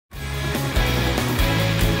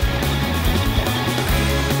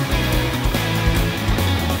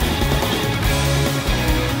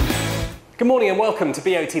Good morning and welcome to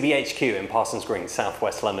BOTB HQ in Parsons Green, South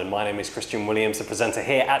West London. My name is Christian Williams, the presenter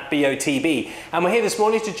here at BOTB, and we're here this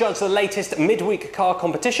morning to judge the latest midweek car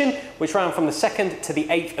competition, which ran from the 2nd to the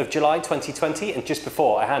 8th of July 2020. And just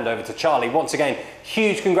before I hand over to Charlie, once again,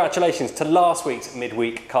 huge congratulations to last week's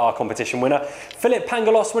midweek car competition winner, Philip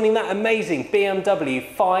Pangalos, winning that amazing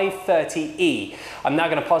BMW 530e. I'm now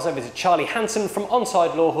going to pass over to Charlie Hanson from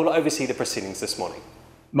Onside Law, who will oversee the proceedings this morning.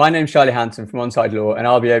 My name's Charlie Hanson from Onside Law, and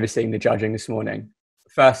I'll be overseeing the judging this morning.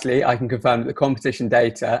 Firstly, I can confirm that the competition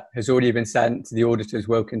data has already been sent to the auditors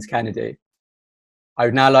Wilkins Kennedy. I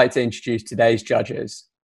would now like to introduce today's judges.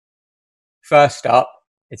 First up,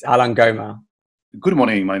 it's Alain Goma. Good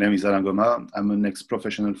morning, my name is Alain Goma. I'm an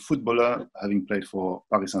ex-professional footballer, having played for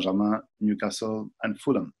Paris Saint-Germain, Newcastle and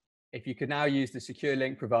Fulham. If you could now use the secure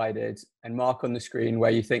link provided and mark on the screen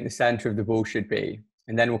where you think the centre of the ball should be,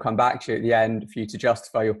 and then we'll come back to you at the end for you to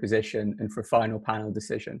justify your position and for a final panel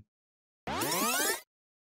decision.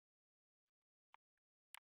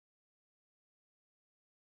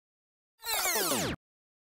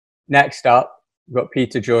 Next up, we've got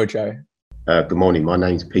Peter Giorgio. Good morning, my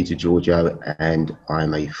name's Peter Giorgio and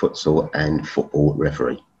I'm a futsal and football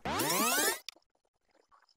referee.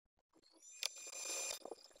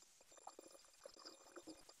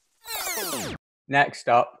 Next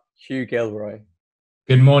up, Hugh Gilroy.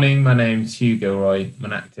 Good morning, my name's Hugh Gilroy. I'm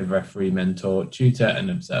an active referee, mentor, tutor and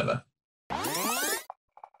observer.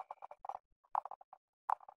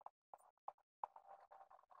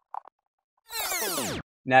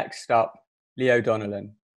 Next up, Leo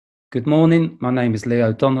Donnellan. Good morning, my name is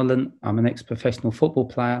Leo Donnellan. I'm an ex-professional football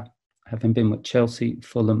player, having been with Chelsea,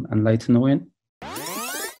 Fulham and Leyton Orient.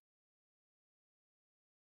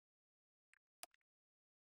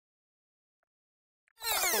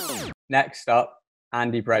 Next up,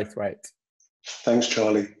 Andy Braithwaite. Thanks,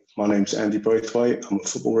 Charlie. My name's Andy Braithwaite. I'm a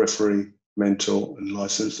football referee, mentor and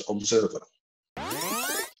licensed observer.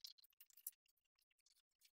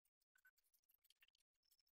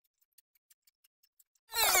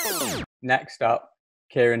 Next up,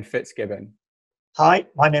 Kieran Fitzgibbon. Hi,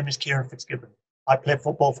 my name is Kieran Fitzgibbon. I played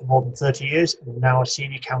football for more than 30 years and am now a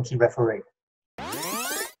senior county referee.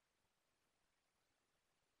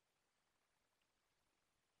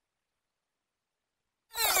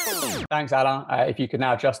 Thanks, Alain. If you could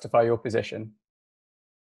now justify your position.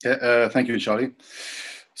 Yeah, thank you, Charlie.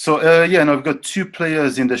 So, I've got two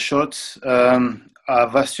players in the shot.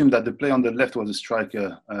 I've assumed that the player on the left was a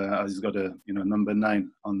striker, as he's got a number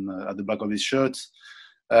 9 on at the back of his shirt,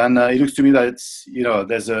 and it looks to me that it's,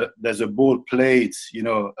 there's a ball played in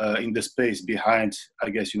the space behind. I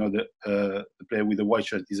guess the player with the white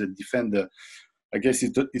shirt is a defender. I guess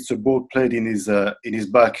it's a ball played in his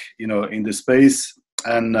back, in the space.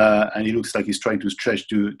 And he looks like he's trying to stretch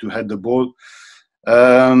to head the ball.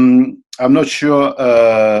 I'm not sure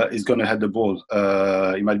he's going to head the ball.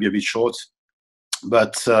 He might be a bit short,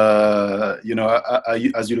 but as you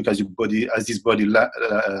look at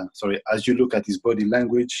his body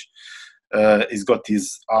language, he's got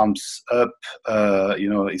his arms up.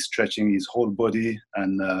 He's stretching his whole body,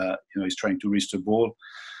 and he's trying to reach the ball.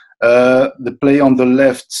 The player on the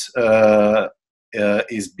left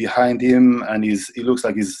is behind him, and he looks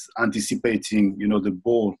like he's anticipating, the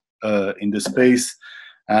ball in the space,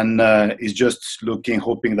 and he's just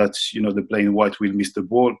hoping that the player in white will miss the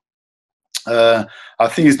ball. I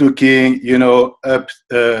think he's looking, up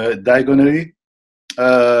diagonally,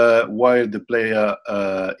 while the player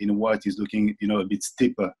in white is looking, a bit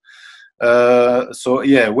steeper.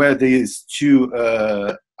 Where these two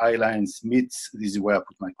eye lines meet, this is where I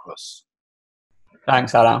put my cross.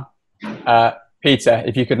 Thanks, Alain. Peter,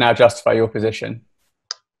 if you could now justify your position.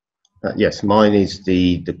 Yes, mine is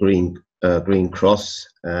the green cross.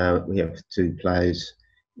 We have two players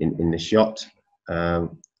in the shot,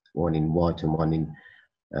 one in white and one in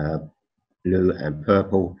blue and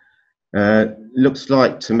purple. Looks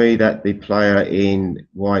like to me that the player in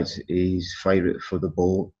white is favourite for the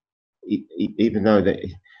ball, even though that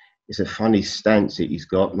it's a funny stance that he's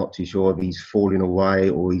got. Not too sure if he's falling away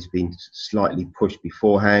or he's been slightly pushed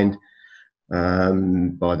beforehand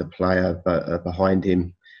by the player behind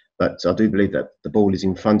him, but I do believe that the ball is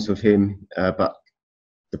in front of him, but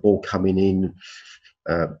the ball coming in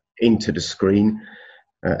into the screen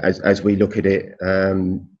as we look at it,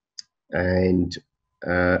 and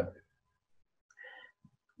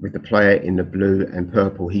with the player in the blue and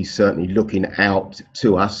purple, he's certainly looking out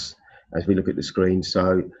to us as we look at the screen.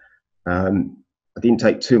 So I didn't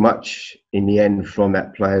take too much in the end from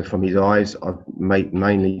that player, from his eyes. I've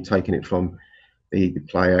mainly taken it from the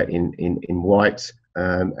player in white.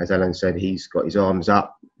 As Alan said, he's got his arms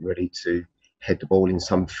up, ready to head the ball in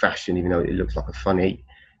some fashion, even though it looks like a funny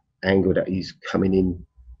angle that he's coming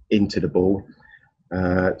into the ball.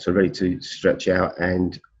 So ready to stretch out,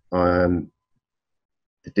 and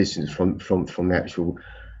the distance from the actual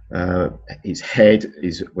his head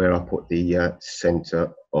is where I put the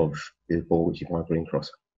centre of the ball, which is my green cross.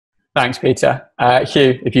 Thanks, Peter.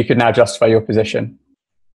 Hugh, if you could now justify your position.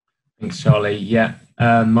 Thanks, Charlie. Yeah,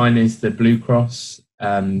 mine is the blue cross.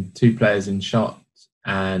 2 players in shot,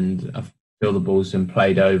 and I feel the ball's been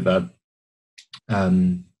played over,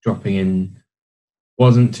 dropping in.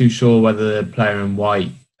 Wasn't too sure whether the player in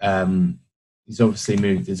white, he's obviously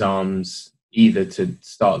moved his arms either to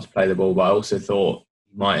start to play the ball, but I also thought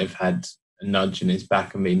he might have had a nudge in his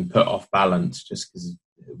back and been put off balance just because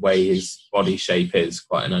the way his body shape is,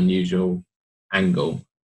 quite an unusual angle.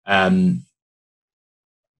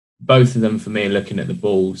 Both of them, for me, are looking at the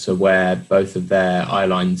ball, so where both of their eye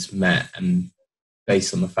lines met, and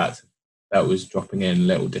based on the fact that was dropping in a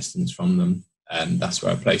little distance from them, that's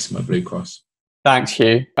where I placed my blue cross. Thanks,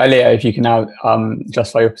 Hugh. Leo, if you can now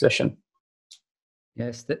justify your position.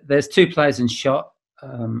 Yes, there's 2 players in shot.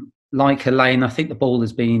 Like Elaine, I think the ball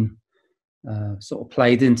has been sort of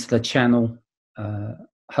played into the channel,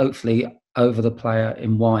 hopefully over the player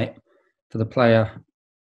in white for the player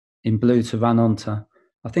in blue to run onto.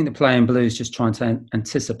 I think the player in blue is just trying to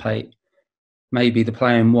anticipate maybe the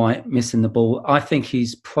player in white missing the ball. I think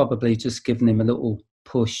he's probably just given him a little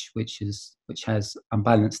push, which has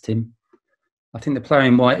unbalanced him. I think the player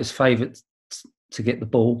in white is favoured to get the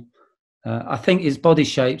ball. I think his body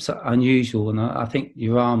shape's unusual, and I think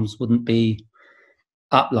your arms wouldn't be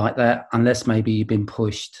up like that unless maybe you've been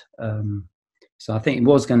pushed. So I think he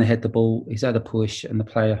was going to head the ball. He's had a push, and the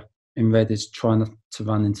player in red is trying to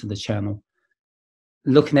run into the channel.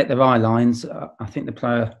 Looking at their eye lines, I think the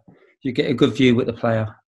player, you get a good view with the player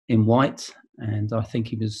in white, and I think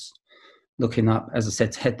he was looking up, as I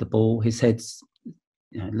said, to head the ball. His head's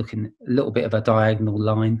looking a little bit of a diagonal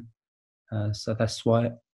line. So that's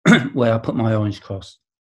why where I put my orange cross.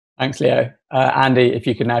 Thanks, Leo. Andy, if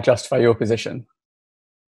you could now justify your position.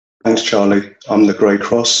 Thanks, Charlie. I'm the grey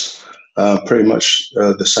cross. Pretty much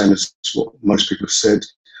the same as what most people have said.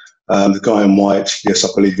 The guy in white, yes, I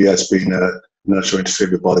believe he has been nudged or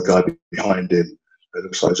interfered by the guy behind him. It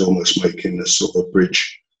looks like he's almost making a sort of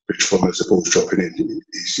bridge from as the ball's dropping in.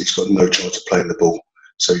 He's got no chance of playing the ball,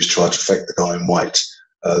 so he's trying to affect the guy in white.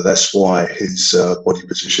 That's why his body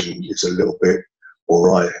position is a little bit all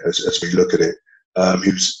right as we look at it.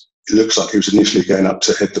 It looks like he was initially going up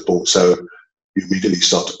to head the ball, so you immediately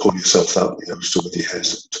start to pull yourself up, still with your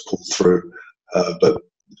hands to pull through. But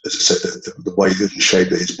as I said, the way and shape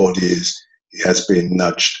that his body is, he has been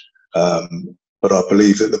nudged. But I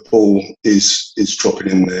believe that the ball is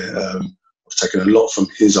dropping in there. I've taken a lot from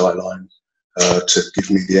his eye line to give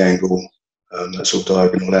me the angle, that sort of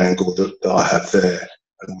diagonal angle that I have there.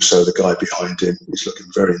 And also the guy behind him is looking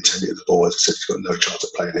very intently at the ball. As I said, he's got no chance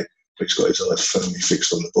of playing it, but he's got his eyes firmly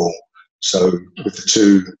fixed on the ball. So with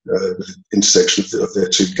the intersection of their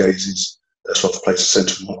 2 gazes, that's what I've placed the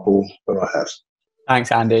centre of my ball where I have.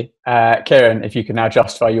 Thanks, Andy. Kieran, if you can now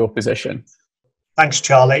justify your position. Thanks,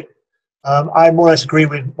 Charlie. I more or less agree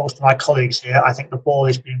with most of my colleagues here. I think the ball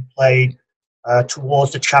is being played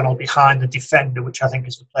towards the channel behind the defender, which I think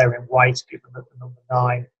is the player in white, given that the number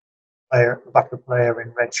 9 player, the back of the player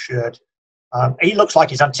in red shirt. He looks like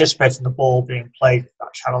he's anticipating the ball being played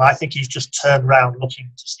that channel. I think he's just turned around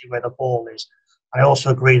looking to see where the ball is. I also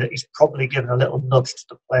agree that he's probably given a little nudge to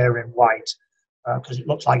the player in white because it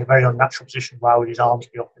looks like a very unnatural position. Why would his arms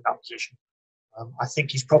be up in that position? I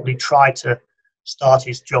think he's probably tried to start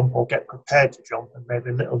his jump or get prepared to jump, and maybe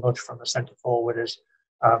a little nudge from the centre forward has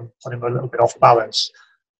put him a little bit off balance.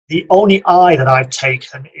 The only eye that I've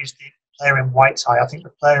taken is the player in white's eye. I think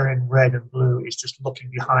the player in red and blue is just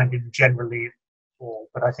looking behind him generally at the ball,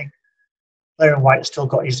 but I think the player in white has still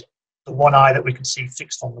got the one eye that we can see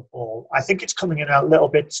fixed on the ball. I think it's coming in a little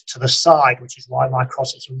bit to the side, which is why my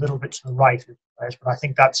cross is a little bit to the right of the players, but I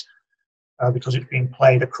think that's because it's being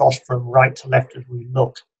played across from right to left as we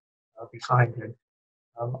look behind him.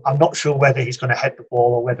 I'm not sure whether he's going to head the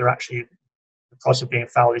ball or whether actually the cross of being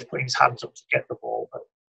fouled is putting his hands up to get the ball, but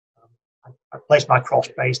I placed my cross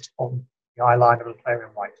based on the eye line of the player in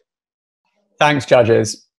white. Thanks,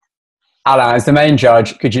 judges. Alan, as the main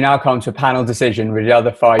judge, could you now come to a panel decision with the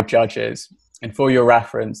other 5 judges? And for your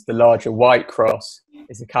reference, the larger white cross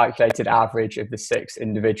is the calculated average of the 6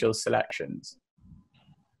 individual selections.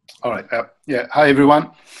 All right. Yeah. Hi,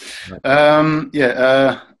 everyone.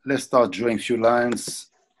 Let's start drawing a few lines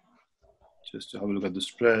just to have a look at the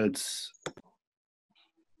spreads.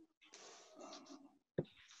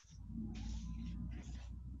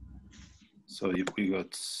 So if we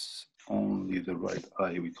got only the right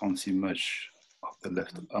eye, we can't see much of the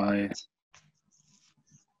left eye.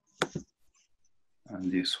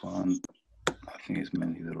 And this one, I think is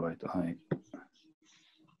mainly the right eye.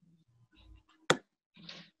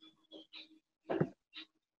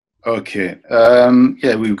 Okay,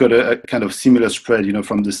 yeah, we've got a kind of similar spread, you know,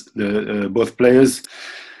 from this, both players.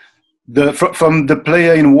 From the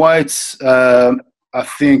player in white, I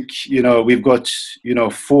think, you know, we've got, you know,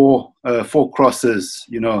 four crosses,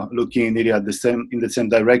 you know, looking nearly at in the same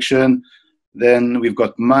direction. Then we've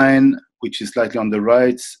got mine, which is slightly on the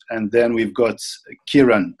right, and then we've got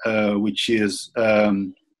Kieran, which is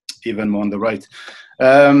even more on the right.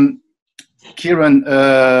 Kieran,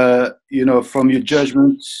 you know, from your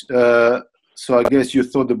judgment, so I guess you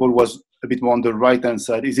thought the ball was a bit more on the right-hand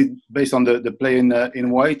side. Is it based on the play in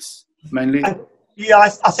white, mainly? Yeah,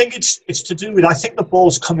 I think it's to do with, I think the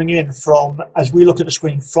ball's coming in from, as we look at the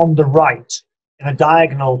screen, from the right in a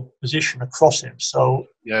diagonal position across him. So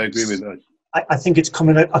yeah, I agree with that. I think it's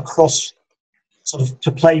coming across sort of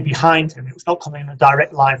to play behind him. It was not coming in a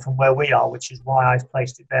direct line from where we are, which is why I've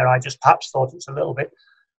placed it there. I just perhaps thought it's a little bit,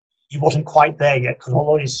 he wasn't quite there yet, because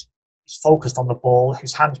although he's focused on the ball,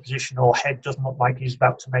 his hand position or head doesn't look like he's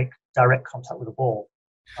about to make direct contact with the ball.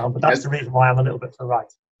 But that's the reason why I'm a little bit to the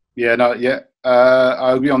right. Yeah, no, yeah,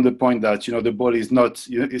 I agree on the point that, you know, the ball is not,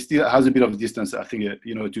 you know, it still has a bit of distance, I think,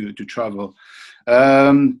 you know, to travel.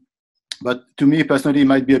 But to me personally, it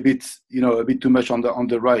might be a bit, you know, a bit too much on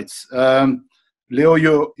the right. Leo,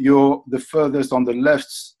 you're the furthest on the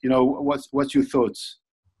left. You know, what's your thoughts?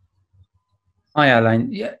 Hi,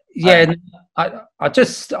 Alain. Yeah. I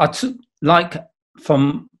took, like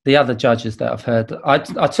from the other judges that I've heard,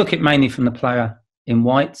 I took it mainly from the player in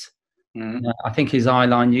white. Mm-hmm. I think his eye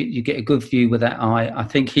line, you get a good view with that eye. I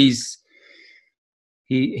think he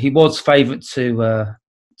was favourite to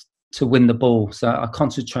win the ball, so I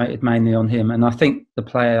concentrated mainly on him. And I think the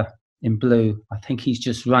player in blue, I think he's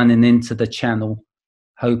just running into the channel,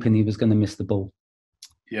 hoping he was going to miss the ball.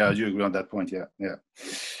 Yeah, I do agree on that point. Yeah.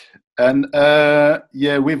 And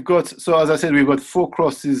yeah, we've got, so as I said, we've got four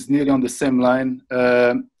crosses nearly on the same line.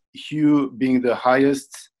 Hugh being the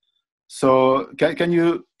highest. So can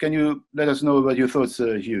you let us know about your thoughts,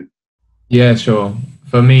 Hugh? Yeah, sure.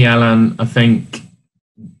 For me, Alan, I think,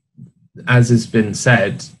 as has been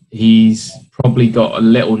said, he's probably got a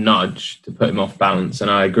little nudge to put him off balance.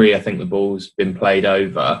 And I agree, I think the ball's been played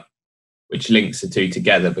over, which links the two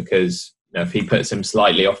together, because, you know, if he puts him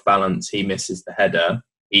slightly off balance, he misses the header,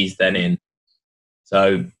 he's then in.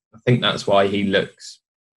 So I think that's why he looks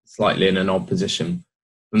slightly in an odd position.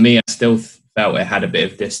 For me, I still felt it had a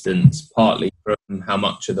bit of distance, partly from how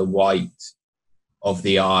much of the white of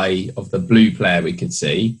the eye of the blue player we could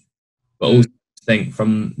see, but also I think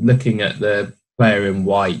from looking at the player in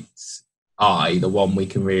white's eye, the one we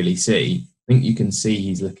can really see, I think you can see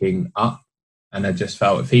he's looking up. And I just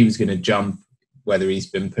felt if he was going to jump, whether he's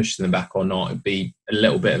been pushed in the back or not, it'd be a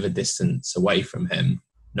little bit of a distance away from him,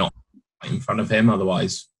 not in front of him.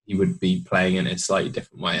 Otherwise, he would be playing in a slightly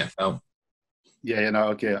different way, I felt. Yeah, you know,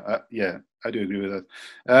 okay. Yeah, I do agree with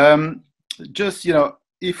that. Just, you know,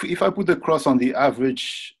 if I put the cross on the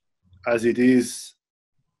average as it is,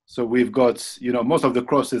 so we've got, you know, most of the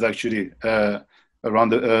crosses actually around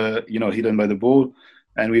the, you know, hidden by the ball.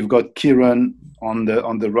 And we've got Kieran on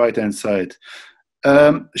the right-hand side.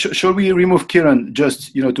 Shall we remove Kieran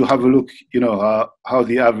just, you know, to have a look, you know, how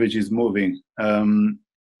the average is moving?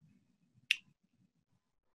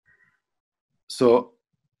 So,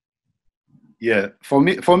 yeah, for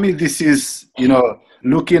me, this is, you know,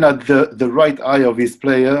 looking at the right eye of his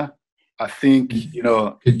player. I think, you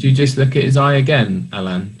know. Could you just look at his eye again,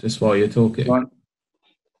 Alan, just while you're talking?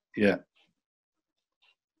 Yeah.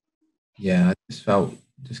 Yeah, I just felt,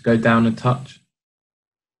 just go down a touch.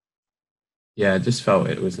 Yeah, I just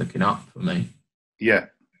felt it was looking up for me. Yeah.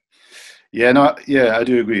 Yeah, no, yeah, I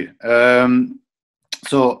do agree.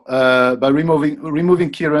 So by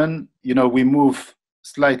removing Kieran, you know, we move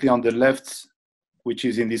slightly on the left, which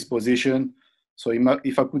is in this position. So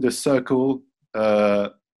if I put a circle,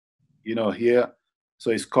 you know, here, so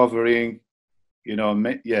it's covering, you know,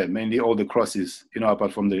 mainly all the crosses, you know,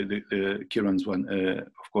 apart from the Kieran's one,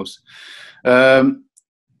 of course. Can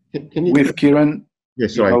you with Kieran,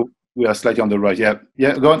 yes, sorry. You know, we are slightly on the right. Yeah,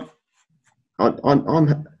 go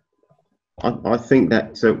on. I think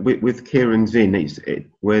that with Kieran's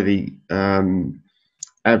in, where the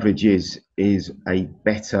average is a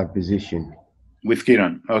better position. With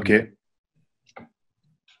Kieran, okay.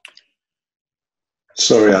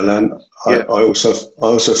 Sorry, Alan. Yeah. I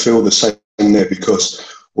also feel the same there, because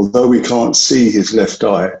although we can't see his left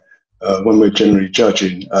eye when we're generally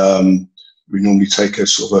judging, we normally take a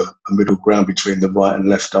sort of a middle ground between the right and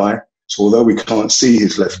left eye. So although we can't see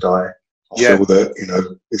his left eye, I feel that, you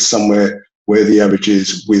know, it's somewhere where the average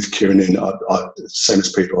is with Kieran in, same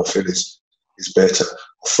as Peter, I feel is better.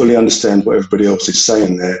 I fully understand what everybody else is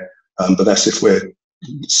saying there, but that's if we're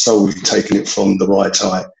solely taking it from the right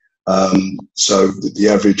eye. So the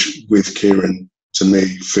average with Kieran, to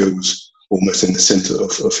me, feels almost in the centre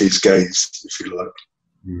of his gaze, if you like.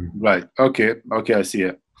 Right. Okay. I see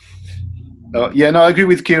it. Yeah, no, I agree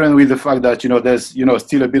with Kieran with the fact that, you know, there's, you know,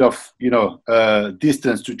 still a bit of, you know,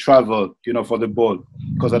 distance to travel, you know, for the ball,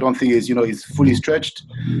 because I don't think he's fully stretched,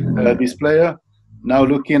 this player. Now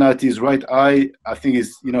looking at his right eye, I think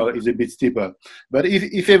is a bit steeper. But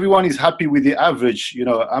if everyone is happy with the average, you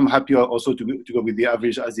know, I'm happy also to go with the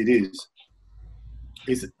average as it is.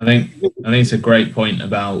 I think it's a great point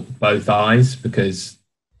about both eyes, because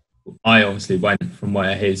I obviously went from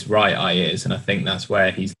where his right eye is, and I think that's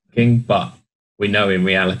where he's looking. But we know in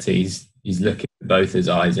reality he's looking at both his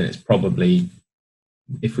eyes, and it's probably,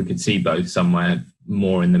 if we could see both, somewhere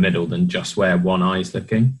more in the middle than just where one eye is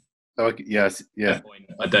looking. Okay, yes, yeah.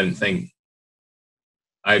 I don't think.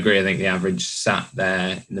 I agree. I think the average sat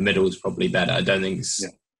there in the middle is probably better. I don't think it's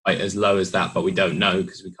quite as low as that, but we don't know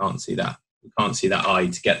because we can't see that. We can't see that eye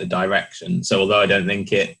to get the direction. So although I don't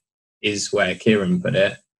think it is where Kieran put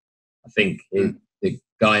it, I think the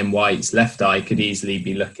guy in white's left eye could easily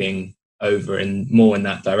be looking over more in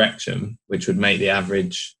that direction, which would make the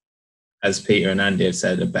average, as Peter and Andy have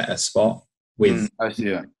said, a better spot. I see.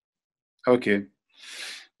 Yeah. Okay.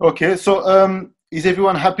 So, is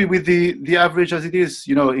everyone happy with the average as it is?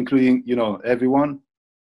 You know, including, you know, everyone.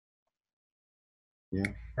 Yeah,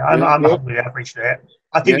 I'm happy with the average there.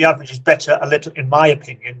 I think the average is better a little, in my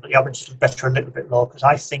opinion, but the average is better a little bit lower, because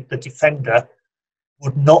I think the defender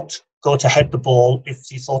would not go to head the ball if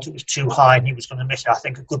he thought it was too high and he was going to miss it. I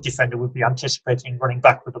think a good defender would be anticipating running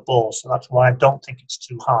back with the ball, so that's why I don't think it's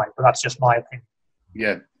too high. But that's just my opinion.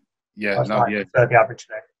 The average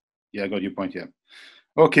there. Yeah, I got your point. Yeah.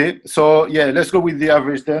 Okay, so let's go with the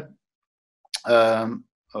average there.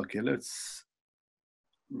 Okay, let's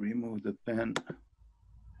remove the pen.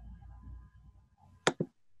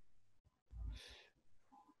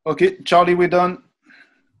 Okay, Charlie, we're done.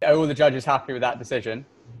 Are all the judges happy with that decision?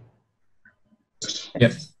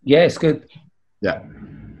 Yes. Yeah, it's good. Yeah.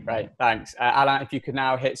 Great, thanks. Alan, if you could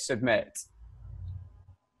now hit submit.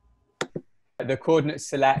 The coordinates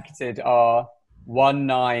selected are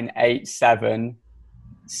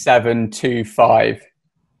 1987725.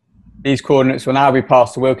 These coordinates will now be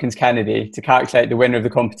passed to Wilkins Kennedy to calculate the winner of the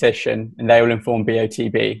competition, and they will inform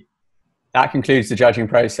BOTB. That concludes the judging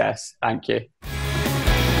process. Thank you.